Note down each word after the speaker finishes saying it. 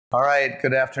All right,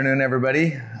 good afternoon,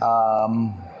 everybody.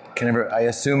 I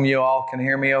assume you all can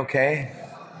hear me okay?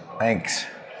 Thanks.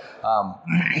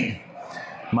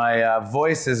 My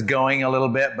voice is going a little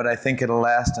bit, but I think it'll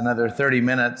last another 30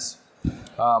 minutes.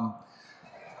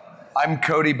 I'm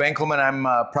Cody Benkelman. I'm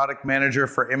product manager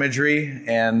for imagery,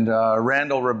 and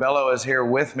Randall Rebello is here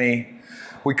with me.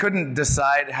 We couldn't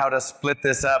decide how to split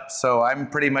this up, so I'm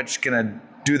pretty much going to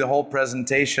do the whole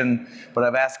presentation, but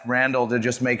I've asked Randall to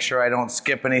just make sure I don't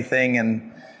skip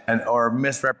anything or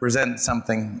misrepresent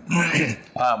something.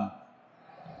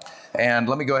 And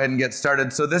let me go ahead and get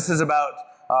started. So this is about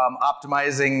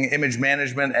optimizing image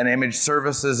management and image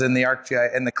services in the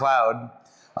ArcGIS in the cloud.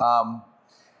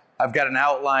 I've got an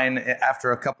outline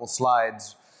after a couple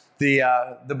slides.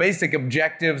 The basic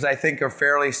objectives, I think, are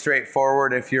fairly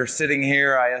straightforward. If you're sitting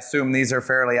here, I assume these are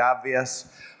fairly obvious.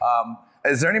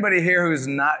 Is there anybody here who's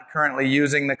not currently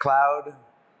using the cloud?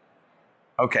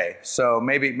 Okay, so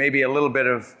maybe a little bit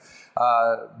of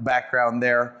background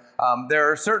there.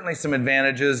 There are certainly some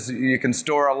advantages. You can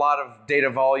store a lot of data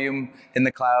volume in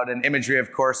the cloud, and imagery,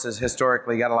 of course, has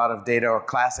historically got a lot of data, or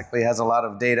classically has a lot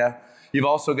of data. You've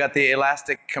also got the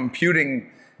elastic computing,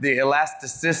 the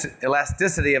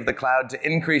elasticity of the cloud to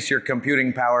increase your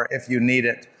computing power if you need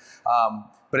it.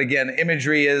 But again,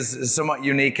 imagery is somewhat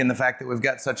unique in the fact that we've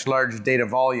got such large data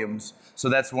volumes. So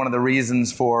that's one of the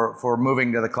reasons for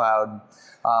moving to the cloud.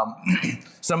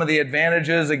 Some of the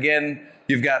advantages, again,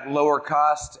 you've got lower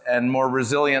cost and more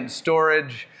resilient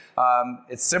storage.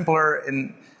 It's simpler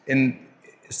in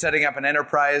setting up an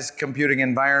enterprise computing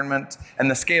environment. And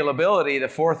the scalability, the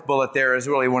fourth bullet there, is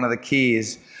really one of the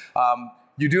keys.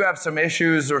 You do have some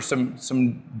issues or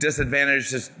some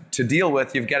disadvantages to deal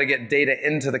with. You've got to get data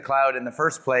into the cloud in the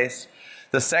first place.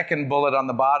 The second bullet on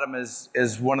the bottom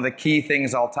is one of the key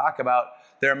things I'll talk about.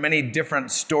 There are many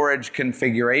different storage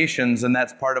configurations, and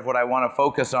that's part of what I want to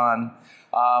focus on.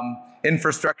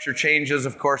 Infrastructure changes,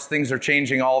 of course, things are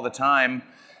changing all the time.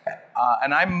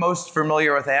 And I'm most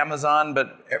familiar with Amazon,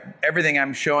 but everything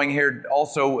I'm showing here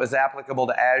also is applicable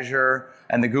to Azure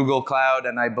and the Google Cloud,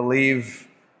 and I believe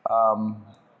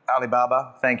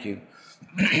Alibaba. Thank you.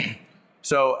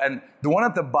 So, and the one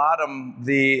at the bottom,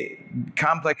 the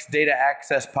complex data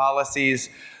access policies,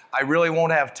 I really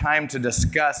won't have time to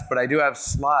discuss, but I do have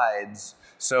slides.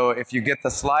 So if you get the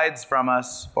slides from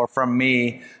us or from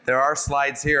me, there are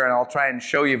slides here, and I'll try and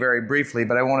show you very briefly,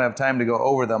 but I won't have time to go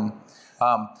over them.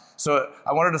 So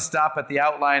I wanted to stop at the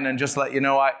outline and just let you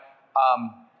know I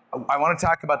want to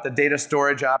talk about the data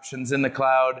storage options in the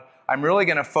cloud. I'm really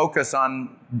going to focus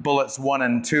on bullets 1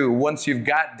 and 2. Once you've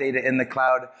got data in the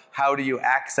cloud, how do you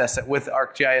access it with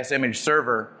ArcGIS Image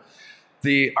Server?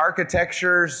 The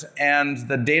architectures and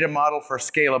the data model for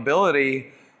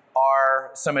scalability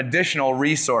are some additional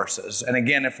resources. And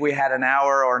again, if we had an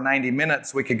hour or 90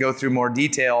 minutes, we could go through more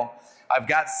detail. I've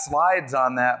got slides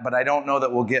on that, but I don't know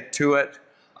that we'll get to it.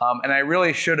 And I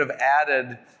really should have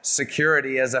added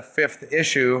security as a fifth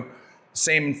issue.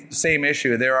 Same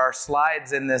issue. There are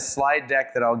slides in this slide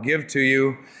deck that I'll give to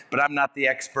you, but I'm not the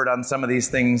expert on some of these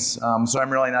things, so I'm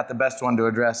really not the best one to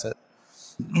address it.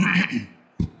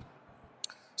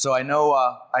 So I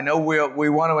know we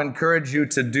want to encourage you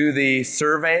to do the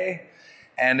survey,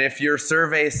 and if your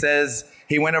survey says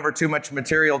he went over too much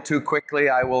material too quickly,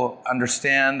 I will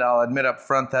understand. I'll admit up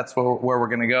front that's where we're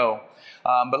going to go.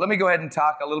 But let me go ahead and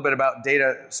talk a little bit about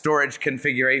data storage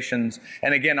configurations.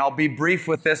 And again, I'll be brief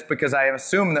with this because I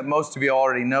assume that most of you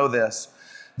already know this.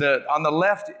 On the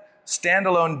left,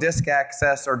 standalone disk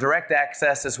access or direct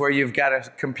access is where you've got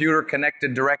a computer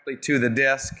connected directly to the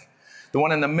disk. The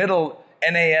one in the middle,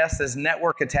 NAS, is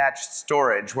network attached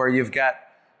storage, where you've got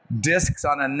disks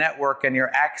on a network and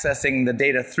you're accessing the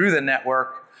data through the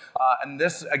network. And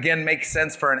this, again, makes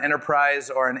sense for an enterprise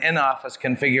or an in-office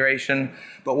configuration.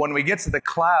 But when we get to the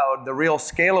cloud, the real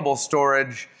scalable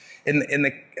storage in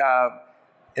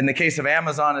the case of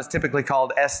Amazon is typically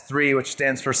called S3, which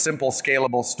stands for Simple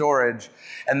Scalable Storage.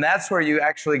 And that's where you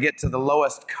actually get to the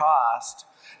lowest cost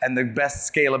and the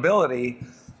best scalability.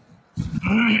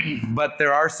 But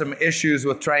there are some issues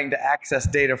with trying to access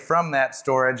data from that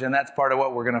storage, and that's part of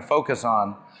what we're going to focus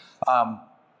on.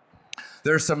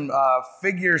 There's some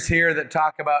figures here that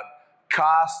talk about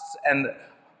costs, and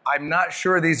I'm not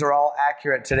sure these are all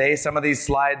accurate today. Some of these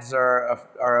slides are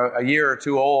a year or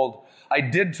two old. I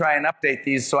did try and update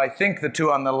these, so I think the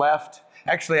two on the left,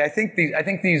 actually I think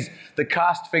the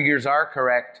cost figures are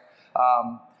correct.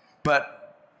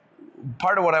 But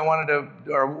part of what I wanted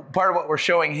to, or part of what we're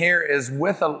showing here is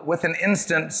with an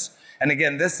instance, and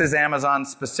again, this is Amazon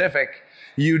specific,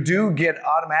 you do get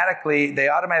they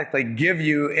automatically give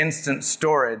you instant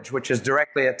storage, which is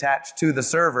directly attached to the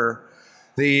server.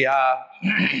 The,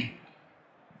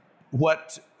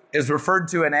 what is referred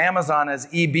to in Amazon as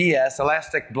EBS,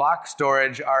 elastic block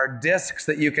storage, are disks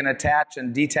that you can attach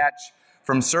and detach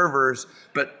from servers,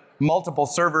 but multiple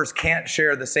servers can't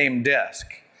share the same disk.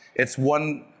 It's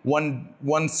one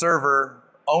server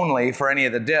only for any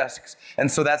of the disks. And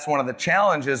so that's one of the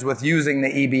challenges with using the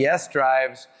EBS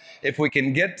drives. If we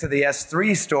can get to the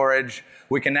S3 storage,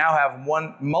 we can now have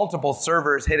multiple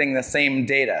servers hitting the same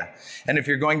data. And if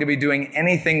you're going to be doing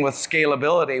anything with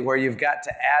scalability where you've got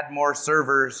to add more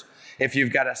servers, if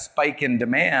you've got a spike in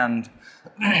demand,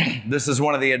 this is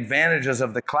one of the advantages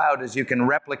of the cloud is you can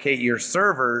replicate your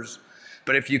servers,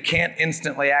 but if you can't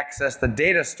instantly access the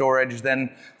data storage,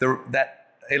 then that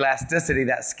elasticity,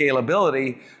 that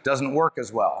scalability doesn't work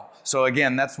as well. So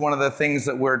again, that's one of the things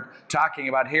that we're talking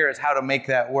about here is how to make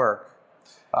that work.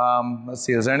 Let's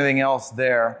see, is there anything else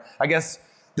there? I guess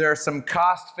there are some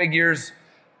cost figures,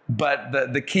 but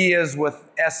the key is with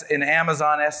in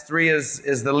Amazon, S3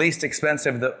 is the least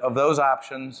expensive of those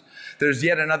options. There's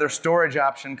yet another storage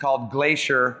option called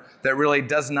Glacier that really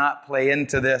does not play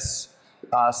into this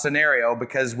scenario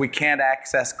because we can't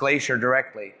access Glacier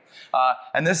directly.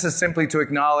 And this is simply to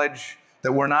acknowledge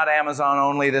that we're not Amazon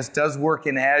only. This does work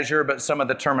in Azure, but some of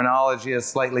the terminology is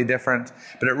slightly different.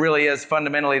 But it really is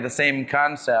fundamentally the same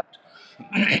concept.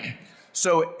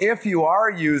 So if you are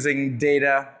using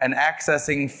data and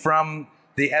accessing from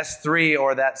the S3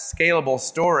 or that scalable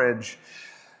storage,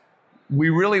 we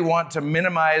really want to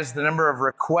minimize the number of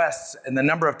requests and the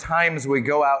number of times we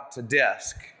go out to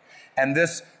disk. And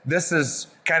this is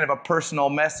kind of a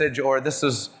personal message, or this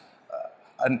is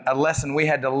a lesson we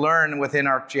had to learn within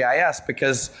ArcGIS,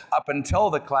 because up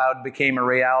until the cloud became a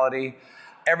reality,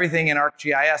 everything in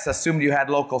ArcGIS assumed you had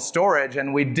local storage,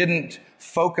 and we didn't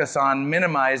focus on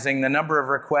minimizing the number of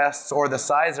requests or the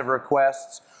size of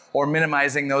requests or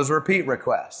minimizing those repeat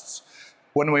requests.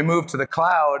 When we moved to the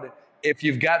cloud, if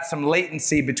you've got some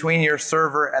latency between your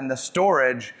server and the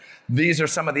storage, these are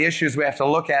some of the issues we have to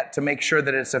look at to make sure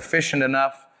that it's efficient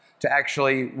enough to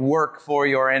actually work for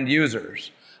your end users.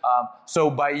 So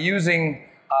by using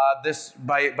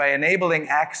by enabling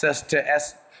access to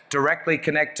directly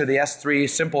connect to the S3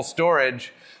 simple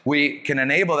storage, we can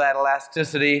enable that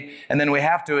elasticity, and then we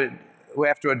have to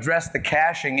address the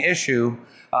caching issue,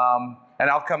 and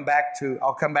I'll come back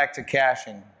to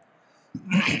caching.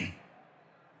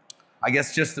 I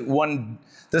guess this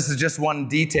is just one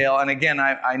detail, and again,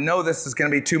 I know this is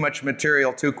going to be too much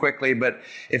material too quickly, but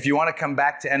if you want to come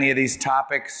back to any of these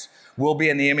topics, we'll be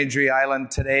in the imagery island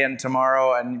today and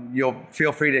tomorrow, and you'll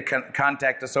feel free to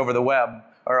contact us over the web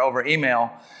or over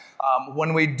email.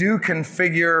 When we do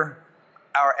configure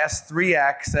our S3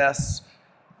 access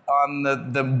on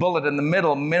the bullet in the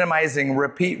middle, minimizing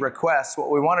repeat requests,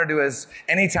 what we want to do is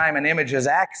anytime an image is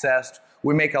accessed,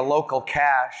 we make a local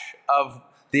cache of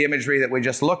the imagery that we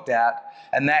just looked at,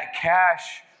 and that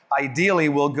cache ideally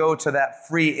will go to that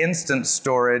free instance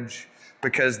storage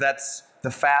because that's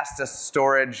the fastest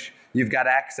storage you've got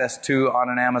access to on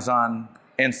an Amazon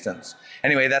instance.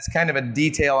 Anyway, that's kind of a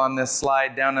detail on this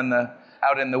slide down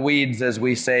out in the weeds, as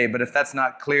we say, but if that's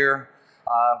not clear,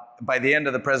 by the end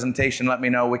of the presentation, let me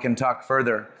know, we can talk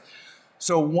further.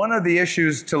 So one of the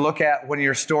issues to look at when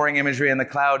you're storing imagery in the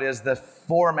cloud is the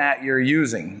format you're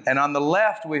using. And on the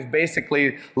left, we've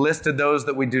basically listed those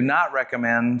that we do not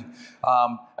recommend.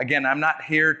 Again, I'm not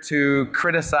here to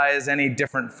criticize any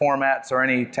different formats or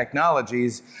any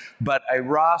technologies, but a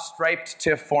raw striped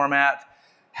TIFF format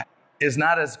is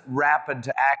not as rapid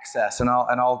to access, and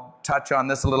I'll touch on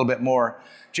this a little bit more.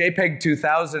 JPEG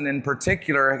 2000 in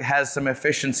particular has some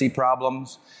efficiency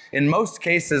problems. In most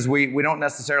cases, we don't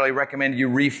necessarily recommend you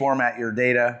reformat your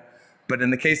data, but in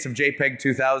the case of JPEG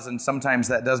 2000, sometimes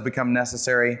that does become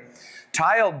necessary.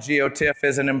 Tiled GeoTIFF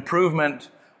is an improvement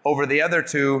over the other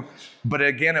two, but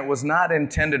again, it was not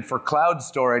intended for cloud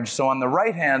storage. So on the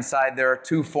right-hand side, there are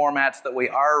two formats that we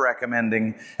are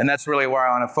recommending, and that's really where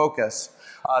I want to focus.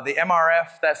 The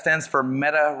MRF, that stands for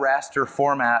Meta Raster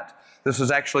Format. This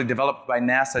was actually developed by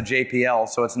NASA JPL,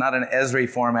 so it's not an Esri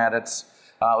format. It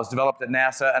was developed at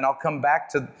NASA, and I'll come back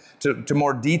to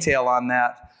more detail on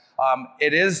that.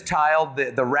 It is tiled.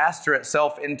 The raster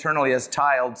itself internally is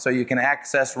tiled, so you can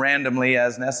access randomly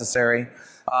as necessary.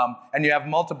 And you have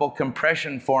multiple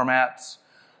compression formats.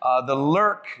 The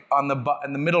lurk in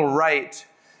the middle right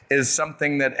is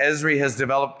something that Esri has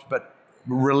developed but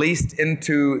released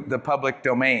into the public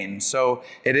domain. So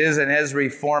it is an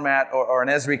Esri format or an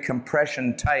Esri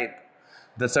compression type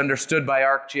that's understood by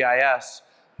ArcGIS,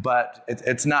 but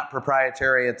it's not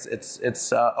proprietary.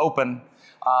 It's open.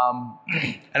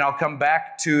 And I'll come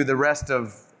back to the rest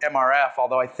of MRF,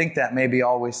 although I think that may be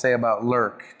all we say about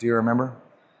LRC. Do you remember?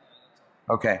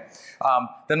 Okay.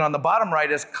 Then on the bottom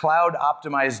right is cloud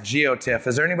optimized GeoTIFF.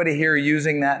 Is there anybody here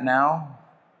using that now?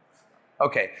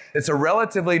 Okay, it's a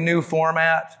relatively new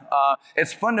format.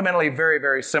 It's fundamentally very,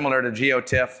 very similar to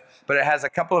GeoTIFF, but it has a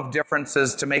couple of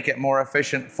differences to make it more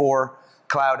efficient for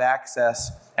cloud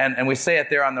access. And we say it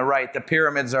there on the right, the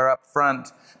pyramids are up front,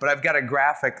 but I've got a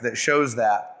graphic that shows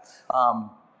that.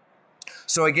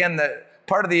 So again,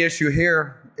 part of the issue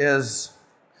here is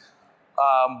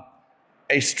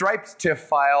a striped TIFF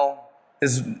file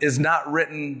is not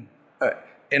written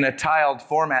in a tiled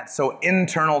format, so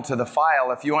internal to the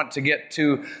file. If you want to get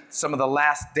to some of the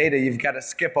last data, you've got to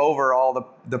skip over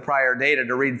all the prior data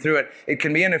to read through it. It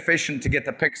can be inefficient to get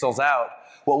the pixels out.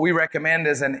 What we recommend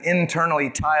is an internally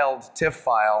tiled TIFF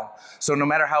file. So no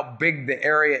matter how big the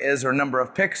area is or number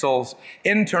of pixels,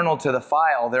 internal to the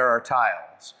file there are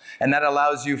tiles. And that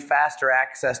allows you faster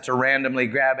access to randomly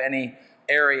grab any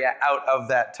area out of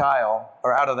that tile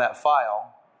or out of that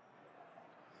file.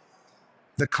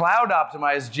 The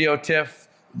cloud-optimized GeoTIFF,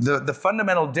 the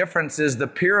fundamental difference is the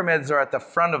pyramids are at the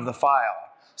front of the file.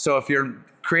 So if you're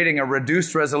creating a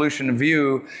reduced resolution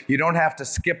view, you don't have to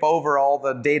skip over all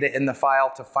the data in the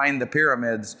file to find the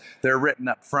pyramids. They're written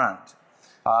up front.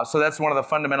 So that's one of the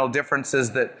fundamental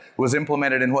differences that was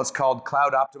implemented in what's called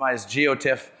cloud-optimized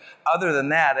GeoTIFF. Other than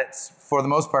that, it's for the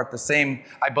most part the same.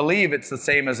 I believe it's the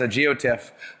same as a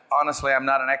GeoTIFF. Honestly, I'm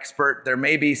not an expert. There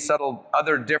may be subtle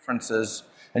other differences,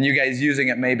 and you guys using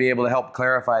it may be able to help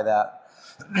clarify that.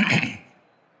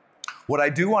 What I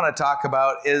do want to talk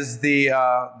about is the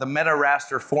meta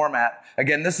raster format.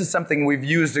 Again, this is something we've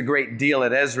used a great deal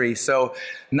at Esri, so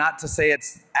not to say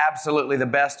it's absolutely the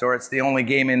best or it's the only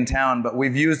game in town, but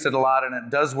we've used it a lot and it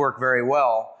does work very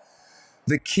well.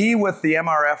 The key with the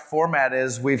MRF format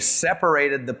is we've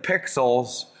separated the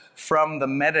pixels from the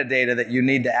metadata that you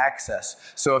need to access.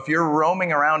 So if you're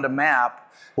roaming around a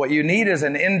map, what you need is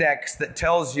an index that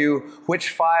tells you which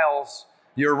files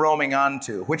you're roaming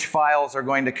onto, which files are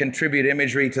going to contribute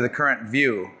imagery to the current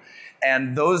view.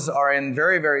 And those are in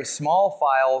very, very small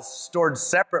files stored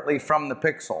separately from the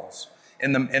pixels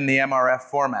in the MRF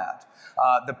format.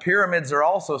 The pyramids are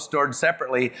also stored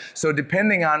separately, so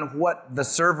depending on what the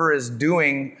server is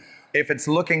doing, if it's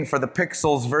looking for the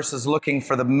pixels versus looking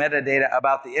for the metadata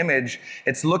about the image,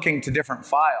 it's looking to different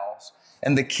files.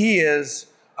 And the key is,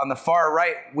 on the far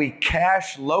right, we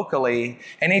cache locally.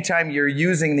 Anytime you're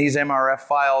using these MRF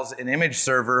files in Image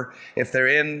Server, if they're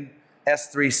in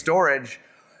S3 storage,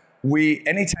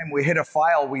 anytime we hit a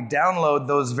file, we download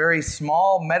those very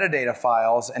small metadata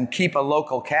files and keep a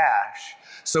local cache.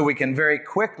 So we can very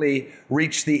quickly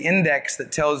reach the index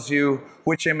that tells you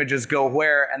which images go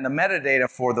where and the metadata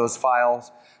for those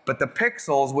files. But the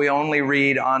pixels we only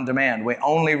read on demand. We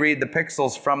only read the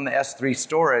pixels from the S3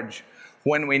 storage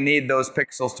when we need those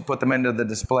pixels to put them into the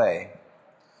display.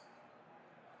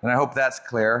 And I hope that's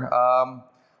clear.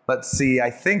 Let's see,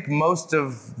 I think most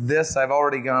of this I've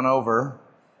already gone over.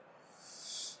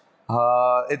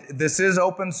 This is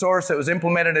open source. It was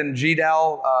implemented in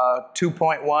GDAL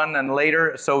 2.1 and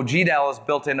later, so GDAL is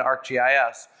built into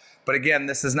ArcGIS. But again,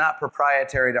 this is not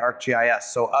proprietary to ArcGIS,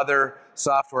 so other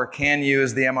software can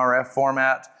use the MRF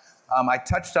format. I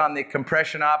touched on the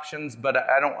compression options, but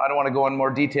I don't want to go in more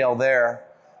detail there.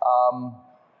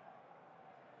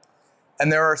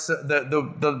 And there are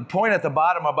the point at the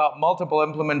bottom about multiple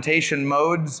implementation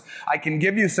modes. I can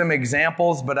give you some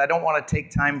examples, but I don't want to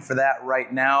take time for that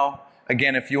right now.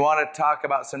 Again, if you want to talk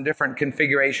about some different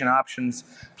configuration options,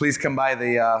 please come by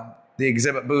the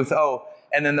exhibit booth. Oh,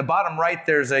 and in the bottom right,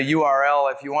 there's a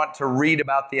URL if you want to read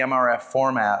about the MRF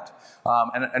format.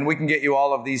 And we can get you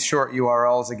all of these short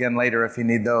URLs again later if you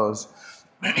need those.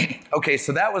 Okay,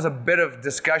 so that was a bit of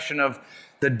discussion of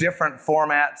the different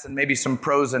formats and maybe some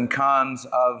pros and cons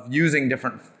of using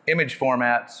different image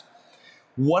formats.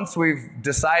 Once we've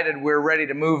decided we're ready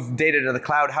to move data to the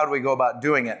cloud, how do we go about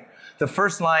doing it? The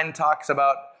first line talks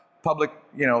about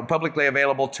publicly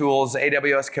available tools,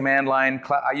 AWS command line.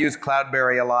 I use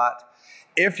Cloudberry a lot.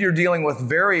 If you're dealing with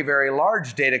very, very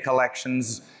large data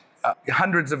collections,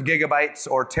 hundreds of gigabytes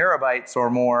or terabytes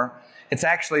or more, it's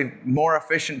actually more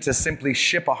efficient to simply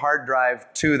ship a hard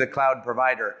drive to the cloud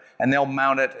provider, and they'll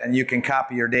mount it and you can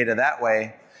copy your data that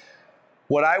way.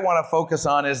 What I want to focus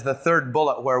on is the third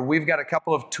bullet, where we've got a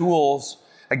couple of tools.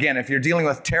 Again, if you're dealing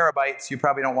with terabytes, you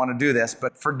probably don't want to do this,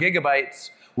 but for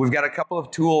gigabytes, we've got a couple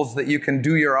of tools that you can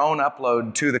do your own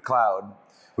upload to the cloud.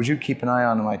 Would you keep an eye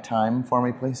on my time for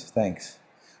me, please? Thanks.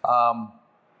 And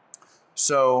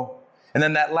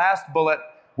then that last bullet,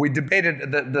 We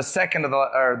debated the second to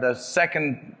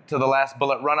the last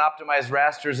bullet, run optimized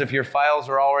rasters if your files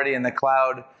are already in the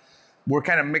cloud. We're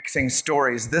kind of mixing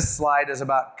stories. This slide is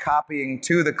about copying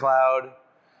to the cloud.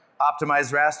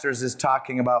 Optimized rasters is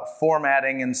talking about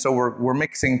formatting, and so we're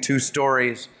mixing two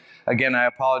stories. Again, I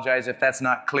apologize if that's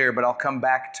not clear, but I'll come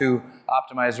back to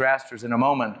optimized rasters in a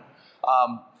moment.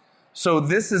 So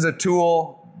this is a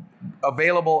tool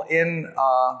available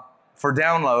for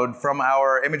download from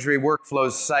our imagery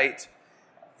workflows site.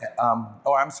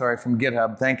 Oh, I'm sorry, from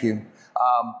GitHub, thank you.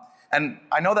 And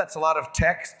I know that's a lot of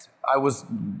text. I was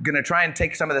going to try and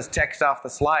take some of this text off the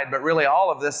slide, but really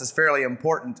all of this is fairly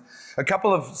important. A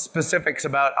couple of specifics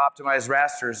about optimized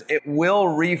rasters. It will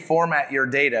reformat your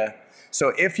data.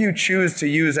 So if you choose to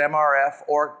use MRF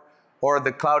or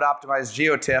the cloud optimized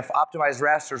GeoTIFF, optimized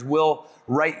rasters will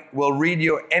read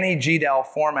you any GDAL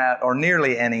format, or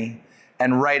nearly any,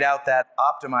 and write out that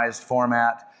optimized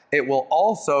format. It will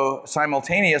also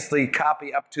simultaneously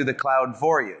copy up to the cloud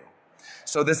for you.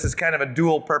 So this is kind of a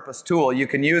dual purpose tool. You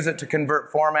can use it to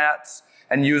convert formats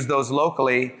and use those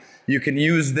locally. You can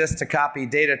use this to copy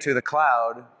data to the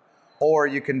cloud, or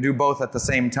you can do both at the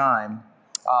same time.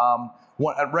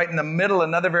 Right in the middle,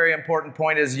 another very important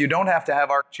point is you don't have to have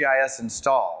ArcGIS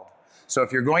installed. So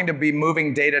if you're going to be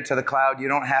moving data to the cloud, you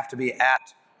don't have to be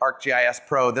at ArcGIS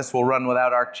Pro. This will run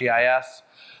without ArcGIS.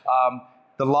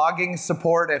 The logging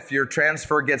support, if your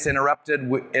transfer gets interrupted,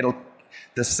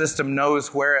 the system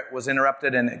knows where it was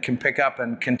interrupted and it can pick up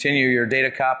and continue your data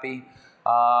copy.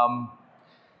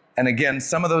 And again,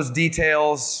 some of those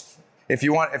details, if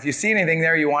you see anything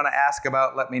there you want to ask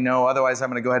about, let me know. Otherwise, I'm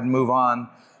going to go ahead and move on.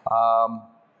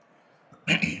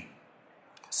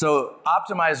 So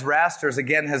optimized rasters,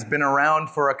 again, has been around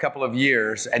for a couple of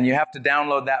years, and you have to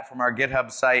download that from our GitHub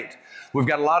site. We've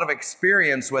got a lot of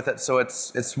experience with it, so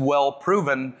it's well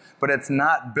proven, but it's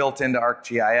not built into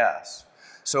ArcGIS.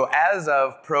 So as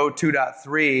of Pro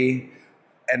 2.3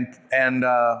 and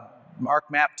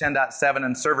ArcMap 10.7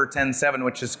 and Server 10.7,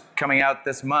 which is coming out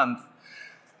this month,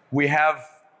 we have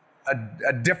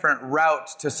a different route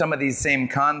to some of these same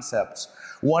concepts.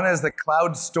 One is the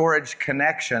cloud storage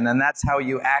connection, and that's how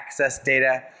you access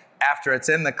data after it's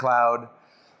in the cloud.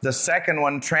 The second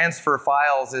one, transfer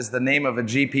files, is the name of a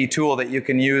GP tool that you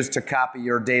can use to copy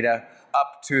your data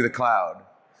up to the cloud.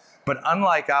 But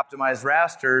unlike optimized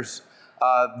rasters,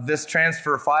 this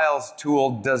transfer files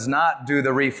tool does not do the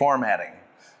reformatting.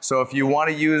 So if you want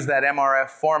to use that MRF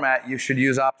format, you should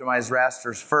use optimized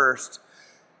rasters first.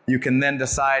 You can then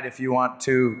decide if you want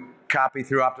to copy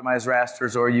through optimized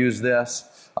rasters or use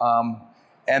this.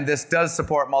 And this does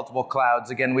support multiple clouds.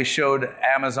 Again, we showed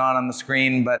Amazon on the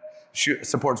screen, but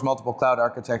supports multiple cloud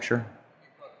architecture.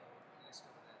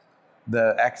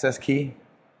 The access key?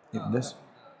 This?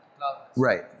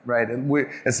 Right.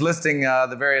 It's listing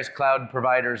the various cloud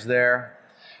providers there.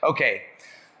 Okay.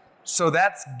 So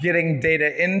that's getting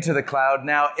data into the cloud.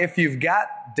 Now, if you've got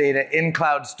data in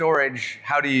cloud storage,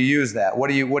 how do you use that? What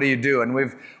do you do? And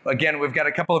we've got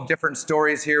a couple of different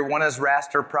stories here. One is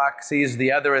raster proxies.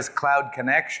 The other is cloud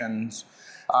connections.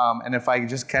 And if I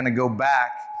just kind of go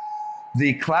back,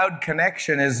 the cloud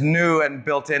connection is new and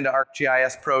built into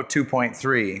ArcGIS Pro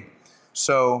 2.3.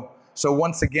 So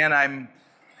once again, I'm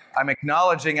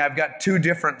acknowledging I've got two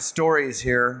different stories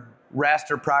here.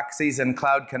 Raster proxies and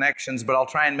cloud connections, but I'll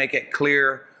try and make it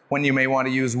clear when you may want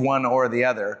to use one or the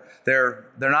other. They're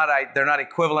not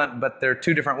equivalent, but they're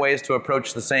two different ways to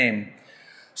approach the same.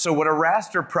 So what a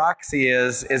raster proxy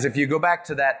is if you go back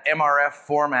to that MRF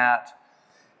format,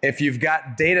 if you've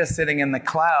got data sitting in the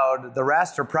cloud, the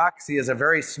raster proxy is a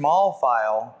very small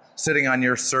file sitting on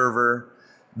your server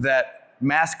that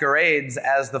masquerades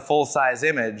as the full-size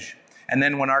image. And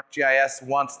then when ArcGIS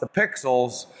wants the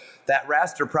pixels, that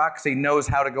raster proxy knows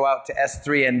how to go out to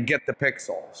S3 and get the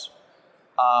pixels.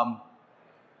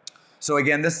 So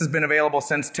again, this has been available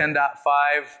since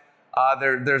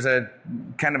 10.5. There's a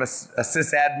kind of a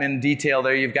sysadmin detail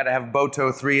there. You've got to have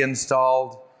Boto 3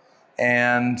 installed.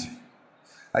 And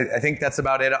I think that's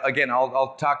about it. Again,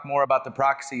 I'll talk more about the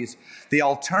proxies. The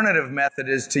alternative method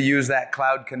is to use that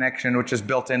cloud connection, which is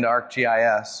built into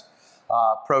ArcGIS,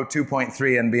 Pro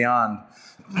 2.3 and beyond.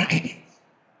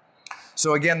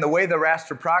 So again, the way the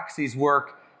raster proxies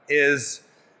work is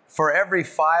for every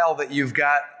file that you've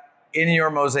got in your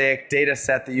mosaic data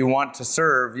set that you want to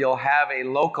serve, you'll have a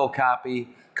local copy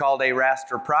called a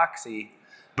raster proxy.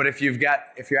 But if you're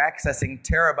accessing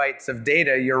terabytes of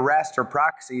data, your raster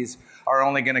proxies are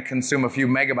only going to consume a few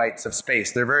megabytes of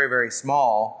space. They're very, very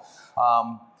small.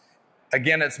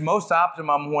 Again, it's most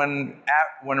optimum when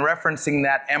referencing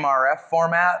that MRF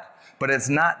format, but it's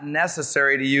not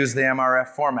necessary to use the MRF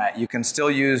format. You can still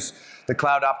use the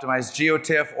cloud-optimized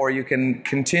GeoTIFF, or you can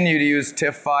continue to use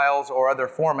TIFF files or other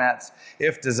formats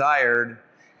if desired.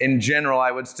 In general,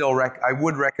 I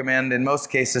would recommend in most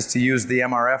cases to use the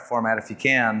MRF format if you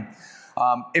can.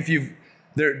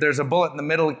 There's a bullet in the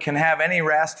middle, it can have any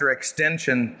raster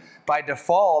extension. By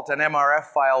default, an MRF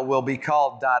file will be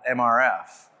called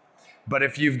 .mrf. But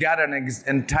if you've got an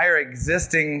entire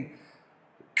existing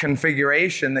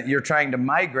configuration that you're trying to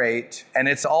migrate, and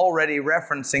it's already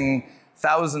referencing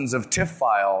thousands of TIFF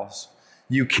files,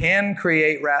 you can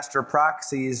create raster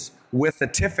proxies with the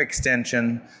TIFF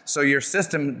extension, so your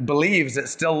system believes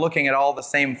it's still looking at all the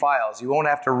same files. You won't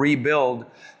have to rebuild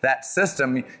that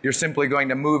system. You're simply going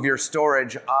to move your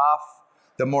storage off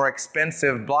the more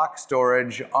expensive block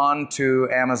storage onto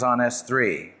Amazon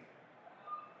S3.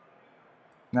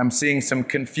 I'm seeing some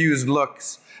confused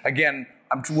looks. Again,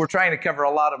 we're trying to cover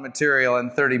a lot of material in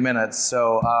 30 minutes,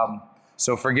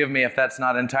 so forgive me if that's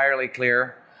not entirely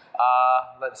clear.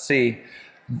 Let's see.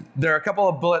 There are a couple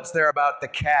of bullets there about the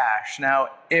cache. Now,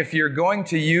 if you're going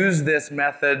to use this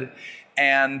method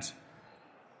and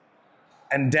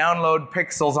download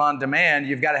pixels on demand,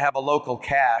 you've got to have a local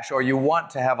cache, or you want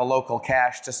to have a local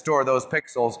cache to store those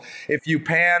pixels. If you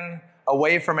pan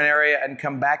away from an area and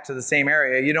come back to the same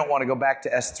area, you don't want to go back to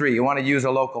S3. You want to use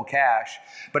a local cache.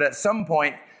 But at some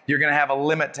point, you're going to have a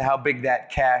limit to how big that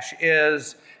cache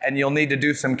is, and you'll need to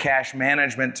do some cache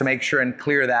management to make sure and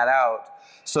clear that out.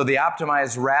 So the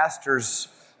optimized rasters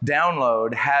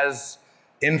download has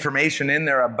information in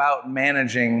there about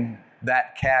managing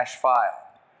that cache file.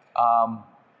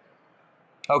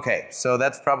 Okay, so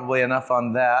that's probably enough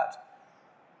on that.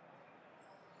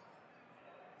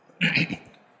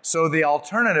 So the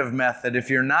alternative method, if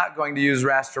you're not going to use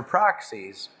raster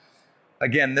proxies,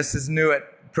 again, this is new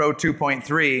at Pro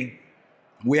 2.3,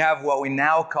 we have what we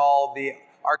now call the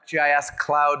ArcGIS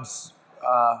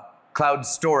Cloud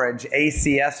Storage,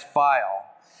 ACS file.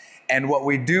 And what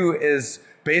we do is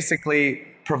basically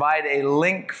provide a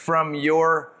link from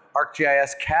your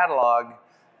ArcGIS catalog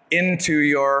into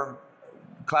your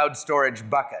cloud storage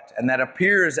bucket. And that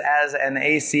appears as an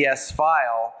ACS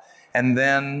file. And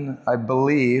then I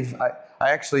believe, I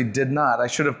actually did not. I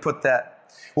should have put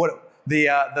that.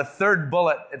 The third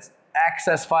bullet, it's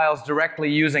access files directly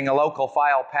using a local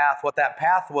file path. What that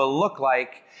path will look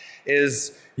like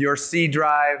is your C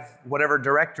drive, whatever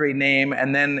directory name,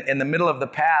 and then in the middle of the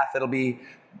path, it'll be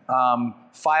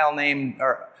file name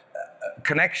or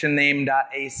connection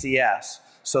name.acs.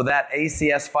 So that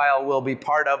ACS file will be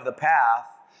part of the path,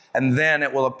 and then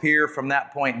it will appear from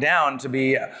that point down to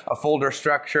be a folder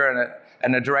structure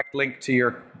and a direct link to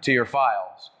your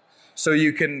files. So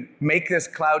you can make this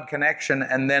cloud connection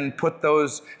and then put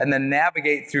those, and then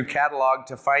navigate through catalog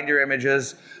to find your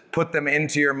images, put them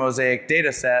into your mosaic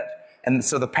data set, and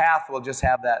so the path will just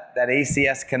have that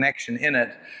ACS connection in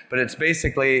it, but it's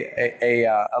basically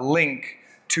a link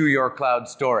to your cloud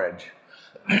storage.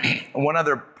 One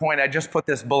other point, I just put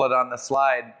this bullet on the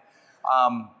slide.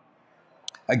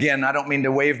 Again, I don't mean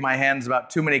to wave my hands about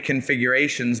too many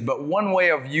configurations, but one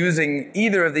way of using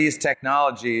either of these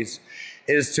technologies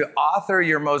is to author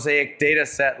your mosaic data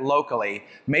set locally,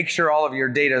 make sure all of your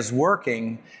data is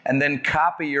working, and then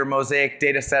copy your mosaic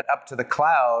data set up to the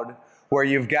cloud where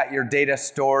you've got your data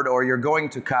stored, or you're going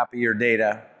to copy your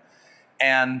data,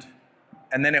 and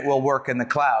then it will work in the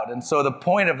cloud. And so the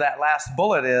point of that last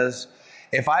bullet is,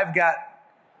 if I've got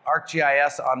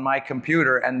ArcGIS on my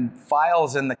computer and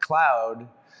files in the cloud,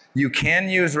 you can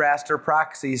use raster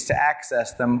proxies to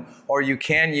access them, or you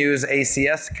can use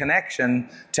ACS connection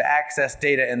to access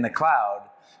data in the cloud.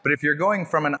 But if you're going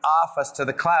from an office to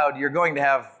the cloud, you're going to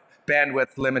have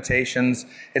bandwidth limitations.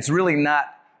 It's really not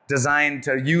designed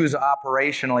to use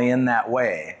operationally in that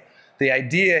way. The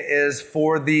idea is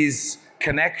for these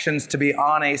connections to be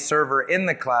on a server in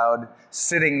the cloud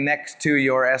sitting next to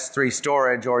your S3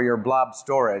 storage or your blob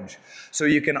storage. So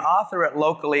you can author it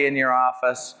locally in your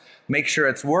office, make sure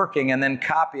it's working, and then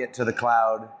copy it to the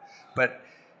cloud. But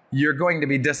you're going to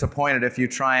be disappointed if you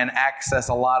try and access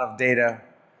a lot of data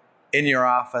in your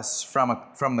office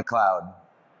from the cloud.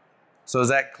 So is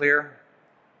that clear?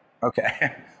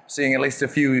 Okay. Seeing at least a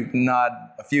few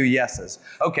yeses.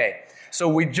 Okay, so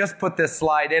we just put this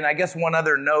slide in. I guess one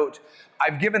other note,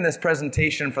 I've given this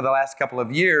presentation for the last couple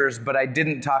of years, but I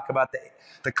didn't talk about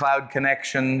the cloud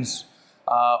connections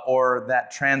or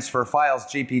that transfer files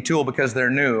GP tool because they're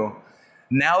new.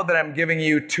 Now that I'm giving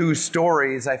you two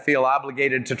stories, I feel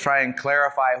obligated to try and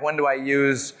clarify, when do I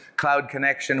use cloud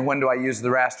connection, when do I use the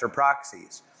raster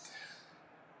proxies?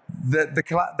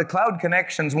 The cloud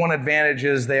connections, one advantage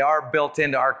is they are built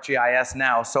into ArcGIS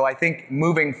now. So I think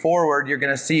moving forward, you're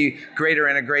going to see greater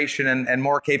integration and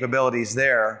more capabilities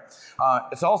there.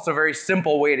 It's also a very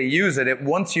simple way to use it.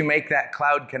 Once you make that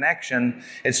cloud connection,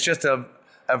 it's just a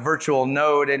virtual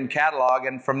node in Catalog,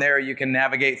 and from there you can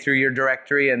navigate through your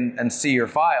directory and see your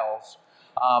files.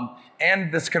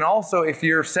 And this can also, if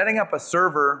you're setting up a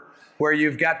server where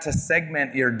you've got to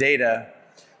segment your data,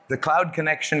 the cloud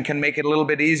connection can make it a little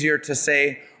bit easier to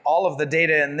say, all of the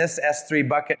data in this S3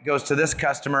 bucket goes to this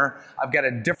customer. I've got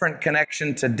a different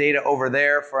connection to data over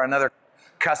there for another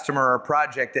customer or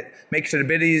project. It makes it a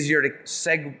bit easier to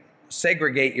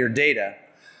segregate your data.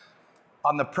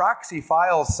 On the proxy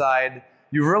files side,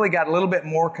 you've really got a little bit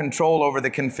more control over the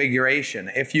configuration.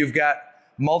 If you've got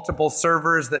multiple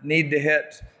servers that need to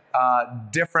hit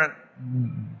different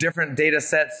data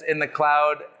sets in the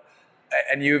cloud,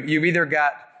 and you've either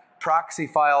got proxy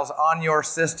files on your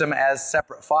system as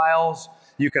separate files.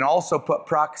 You can also put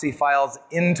proxy files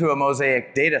into a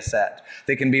mosaic data set.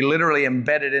 They can be literally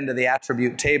embedded into the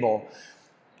attribute table.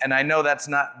 And I know that's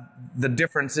not, the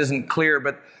difference isn't clear,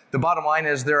 but the bottom line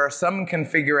is there are some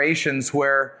configurations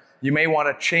where you may want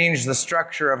to change the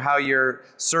structure of how your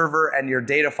server and your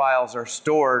data files are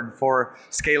stored for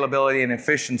scalability and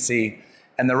efficiency.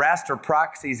 And the raster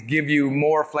proxies give you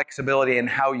more flexibility in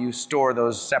how you store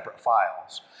those separate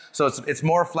files. So it's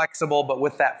more flexible, but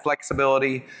with that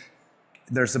flexibility,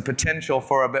 there's a potential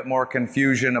for a bit more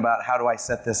confusion about how do I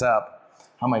set this up.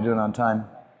 How am I doing on time?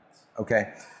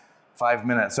 Okay, 5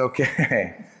 minutes,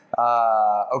 okay.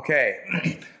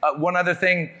 One other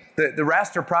thing, the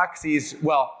raster proxies,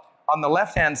 well, on the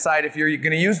left-hand side, if you're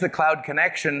going to use the cloud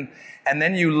connection and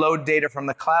then you load data from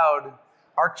the cloud,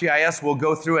 ArcGIS will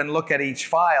go through and look at each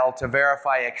file to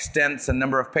verify extents and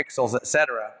number of pixels,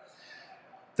 etc.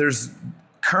 There's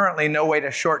currently no way to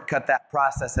shortcut that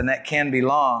process, and that can be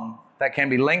long, that can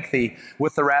be lengthy.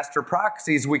 With the raster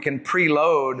proxies, we can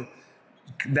preload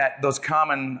those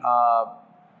common, what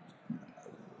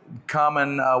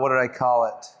did I call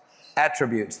it?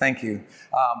 Attributes, thank you.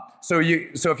 So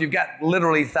if you've got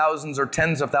literally thousands or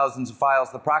tens of thousands of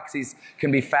files, the proxies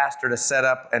can be faster to set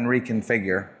up and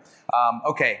reconfigure.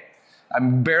 Okay,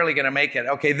 I'm barely going to make it.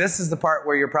 Okay, this is the part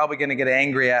where you're probably going to get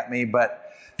angry at me, but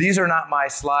these are not my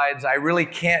slides. I really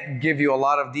can't give you a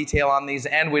lot of detail on these,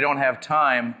 and we don't have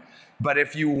time. But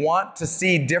if you want to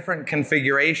see different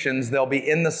configurations, they'll be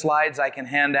in the slides I can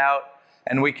hand out,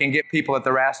 and we can get people at the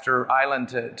raster island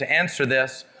to answer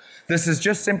this. This is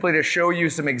just simply to show you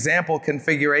some example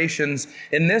configurations.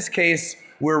 In this case,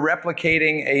 we're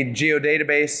replicating a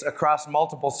geodatabase across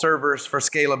multiple servers for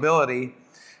scalability,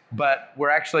 but we're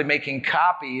actually making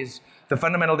copies. The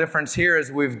fundamental difference here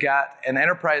is we've got an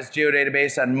enterprise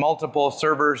geodatabase and multiple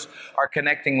servers are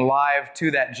connecting live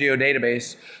to that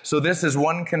geodatabase. So this is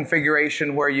one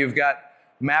configuration where you've got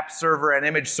map server and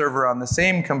image server on the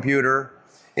same computer.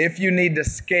 If you need to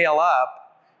scale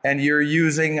up and you're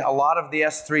using a lot of the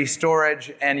S3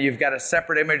 storage and you've got a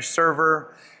separate image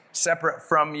server separate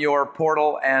from your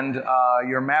portal and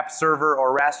your map server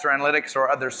or raster analytics or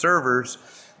other servers,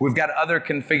 we've got other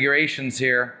configurations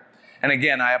here. And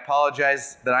again, I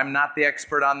apologize that I'm not the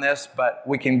expert on this, but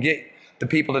we can get the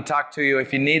people to talk to you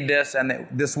if you need this, and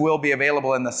this will be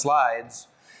available in the slides.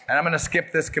 And I'm going to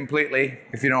skip this completely,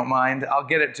 if you don't mind. I'll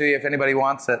get it to you if anybody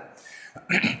wants it.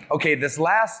 Okay, this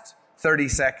last 30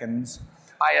 seconds,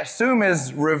 I assume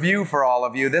is review for all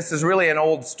of you. This is really an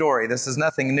old story. This is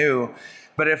nothing new.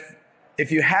 But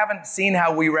if you haven't seen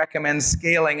how we recommend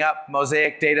scaling up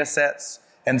mosaic data sets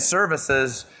and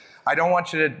services, I don't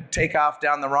want you to take off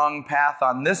down the wrong path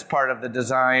on this part of the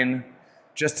design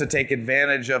just to take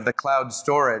advantage of the cloud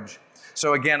storage.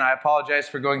 So again, I apologize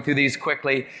for going through these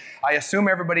quickly. I assume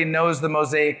everybody knows the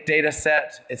mosaic data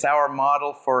set. It's our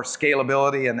model for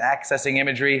scalability and accessing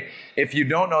imagery. If you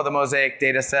don't know the mosaic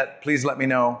data set, please let me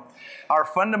know. Our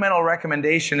fundamental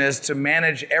recommendation is to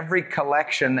manage every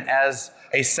collection as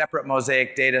a separate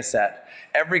mosaic data set.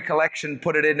 Every collection,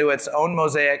 put it into its own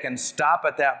mosaic and stop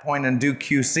at that point and do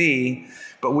QC,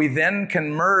 but we then can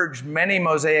merge many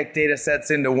mosaic data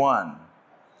sets into one.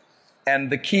 And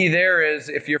the key there is,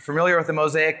 if you're familiar with the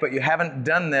mosaic but you haven't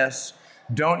done this,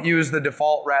 don't use the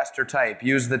default raster type.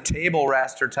 Use the table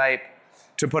raster type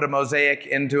to put a mosaic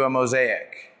into a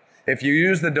mosaic. If you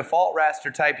use the default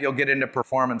raster type, you'll get into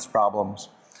performance problems.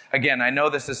 Again, I know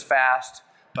this is fast,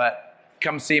 but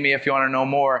come see me if you want to know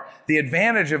more. The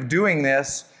advantage of doing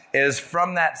this is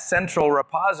from that central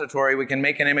repository, we can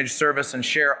make an image service and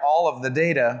share all of the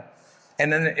data.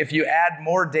 And then if you add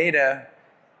more data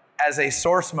as a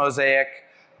source mosaic,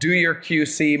 do your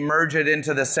QC, merge it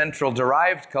into the central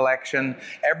derived collection.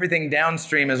 Everything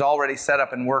downstream is already set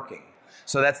up and working.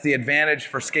 So that's the advantage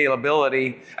for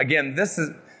scalability. Again, this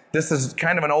is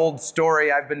kind of an old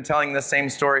story. I've been telling the same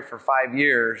story for 5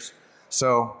 years.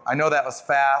 So I know that was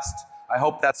fast. I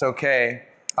hope that's okay.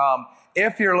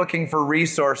 If you're looking for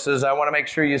resources, I want to make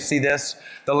sure you see this.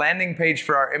 The landing page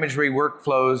for our imagery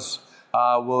workflows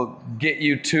will get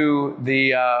you to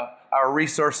the our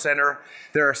resource center.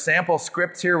 There are sample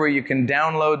scripts here where you can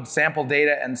download sample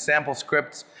data and sample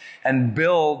scripts and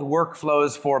build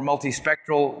workflows for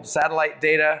multispectral satellite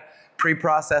data,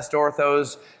 pre-processed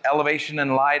orthos, elevation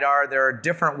and lidar. There are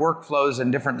different workflows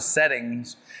and different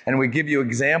settings, and we give you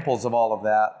examples of all of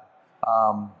that.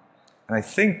 And I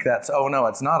think that's, oh no,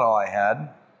 it's not all I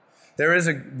had. There is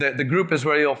the group is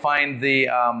where you'll find the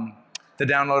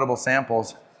downloadable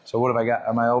samples. So what have I got?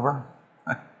 Am I over?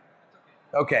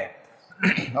 Okay.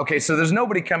 Okay, so there's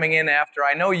nobody coming in after.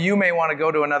 I know you may want to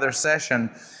go to another session,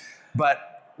 but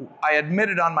I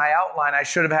admitted on my outline I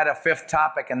should have had a 5th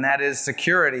topic, and that is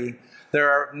security. There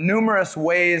are numerous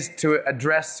ways to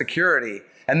address security,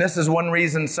 and this is one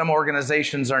reason some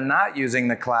organizations are not using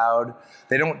the cloud.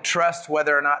 They don't trust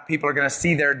whether or not people are going to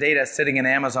see their data sitting in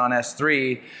Amazon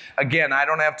S3. Again, I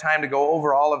don't have time to go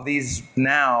over all of these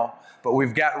now, but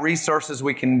we've got resources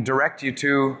we can direct you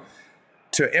to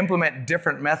implement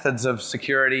different methods of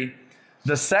security.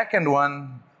 The second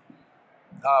one,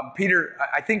 Peter,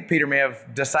 I think Peter may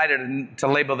have decided to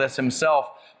label this himself,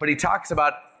 but he talks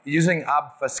about using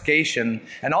obfuscation,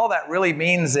 and all that really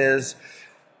means is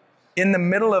in the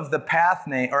middle of the path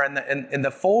name, or in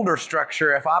the folder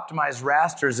structure, if optimized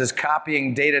rasters is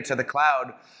copying data to the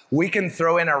cloud, we can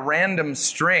throw in a random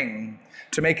string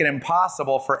to make it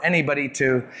impossible for anybody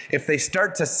to, if they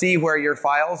start to see where your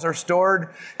files are stored,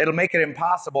 it'll make it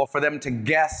impossible for them to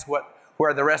guess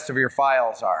where the rest of your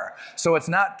files are. So it's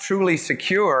not truly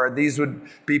secure. These would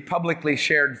be publicly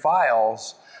shared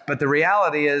files, but the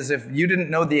reality is if you didn't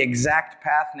know the exact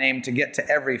path name to get to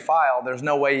every file, there's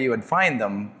no way you would find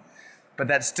them. But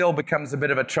that still becomes a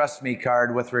bit of a trust me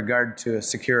card with regard to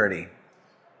security.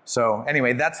 So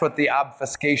anyway, that's what the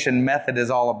obfuscation method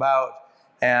is all about.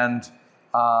 And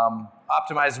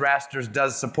optimized rasters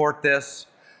does support this.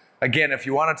 Again, if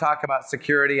you want to talk about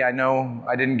security, I know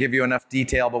I didn't give you enough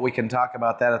detail, but we can talk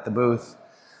about that at the booth.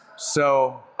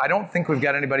 So I don't think we've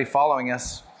got anybody following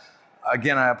us.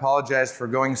 Again, I apologize for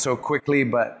going so quickly,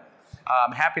 but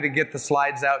I'm happy to get the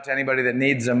slides out to anybody that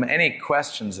needs them. Any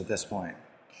questions at this point?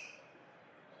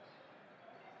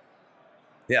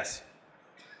 Yes?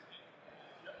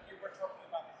 You were talking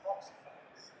about the proxy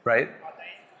files. Right? Are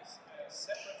they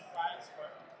separate files or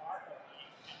part of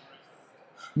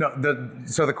the imagery? No,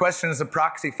 so the question is the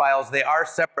proxy files, they are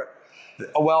separate.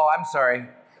 Well, I'm sorry.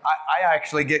 I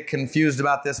actually get confused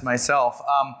about this myself.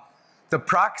 The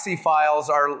proxy files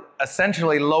are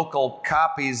essentially local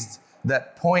copies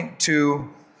that point to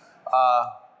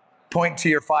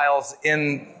your files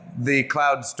in the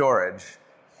cloud storage.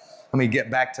 Let me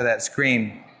get back to that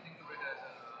screen. Think of it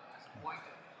as a pointer.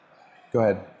 Go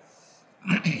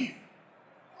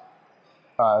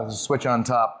ahead. Switch on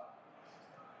top.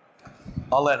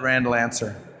 I'll let Randall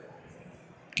answer.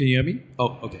 Can you hear me?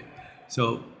 Oh, okay.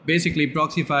 So basically,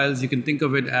 proxy files, you can think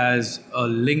of it as a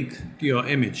link to your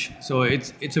image. So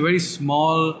it's a very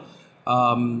small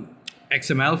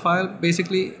XML file,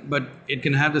 basically, but it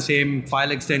can have the same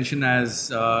file extension as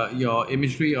your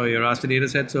imagery or your raster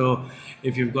dataset. So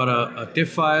if you've got a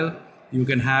TIFF file, you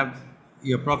can have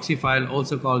your proxy file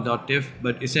also called .tiff,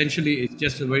 but essentially it's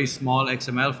just a very small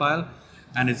XML file,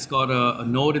 and it's got a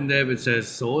node in there which says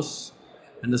source,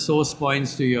 and the source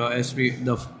points to your S3,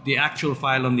 the actual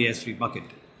file on the S3 bucket.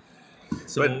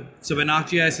 So when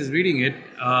ArcGIS is reading it,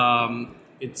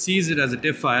 it sees it as a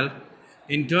TIFF file.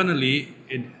 Internally,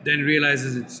 it then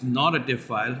realizes it's not a TIFF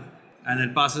file, and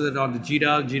it passes it on to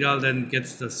GDAL. GDAL then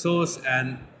gets the source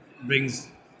and brings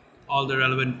all the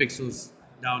relevant pixels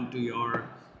down to your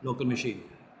local machine.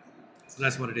 So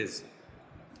that's what it is.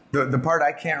 The part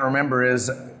I can't remember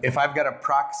is if I've got a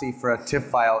proxy for a TIFF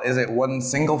file, is it one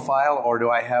single file, or do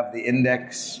I have the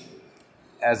index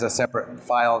as a separate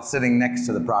file sitting next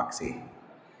to the proxy?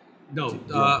 No.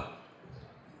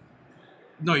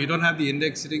 No, you don't have the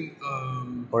index sitting.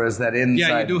 Or is that inside?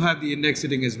 Yeah, you do have the index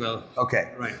sitting as well.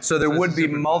 Okay. Right. So there would be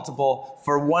multiple,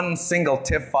 for one single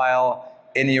TIFF file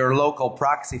in your local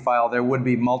proxy file, there would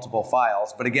be multiple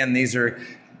files. But again, these are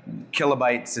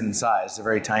kilobytes in size. They're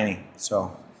very tiny.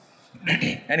 So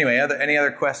anyway, any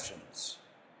other questions?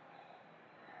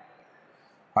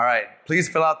 All right. Please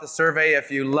fill out the survey. If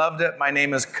you loved it, my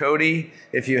name is Cody.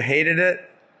 If you hated it,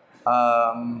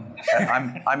 I'm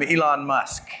Elon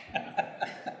Musk.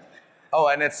 Oh,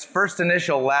 and it's first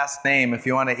initial, last name if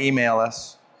you want to email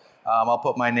us. I'll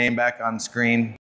put my name back on screen.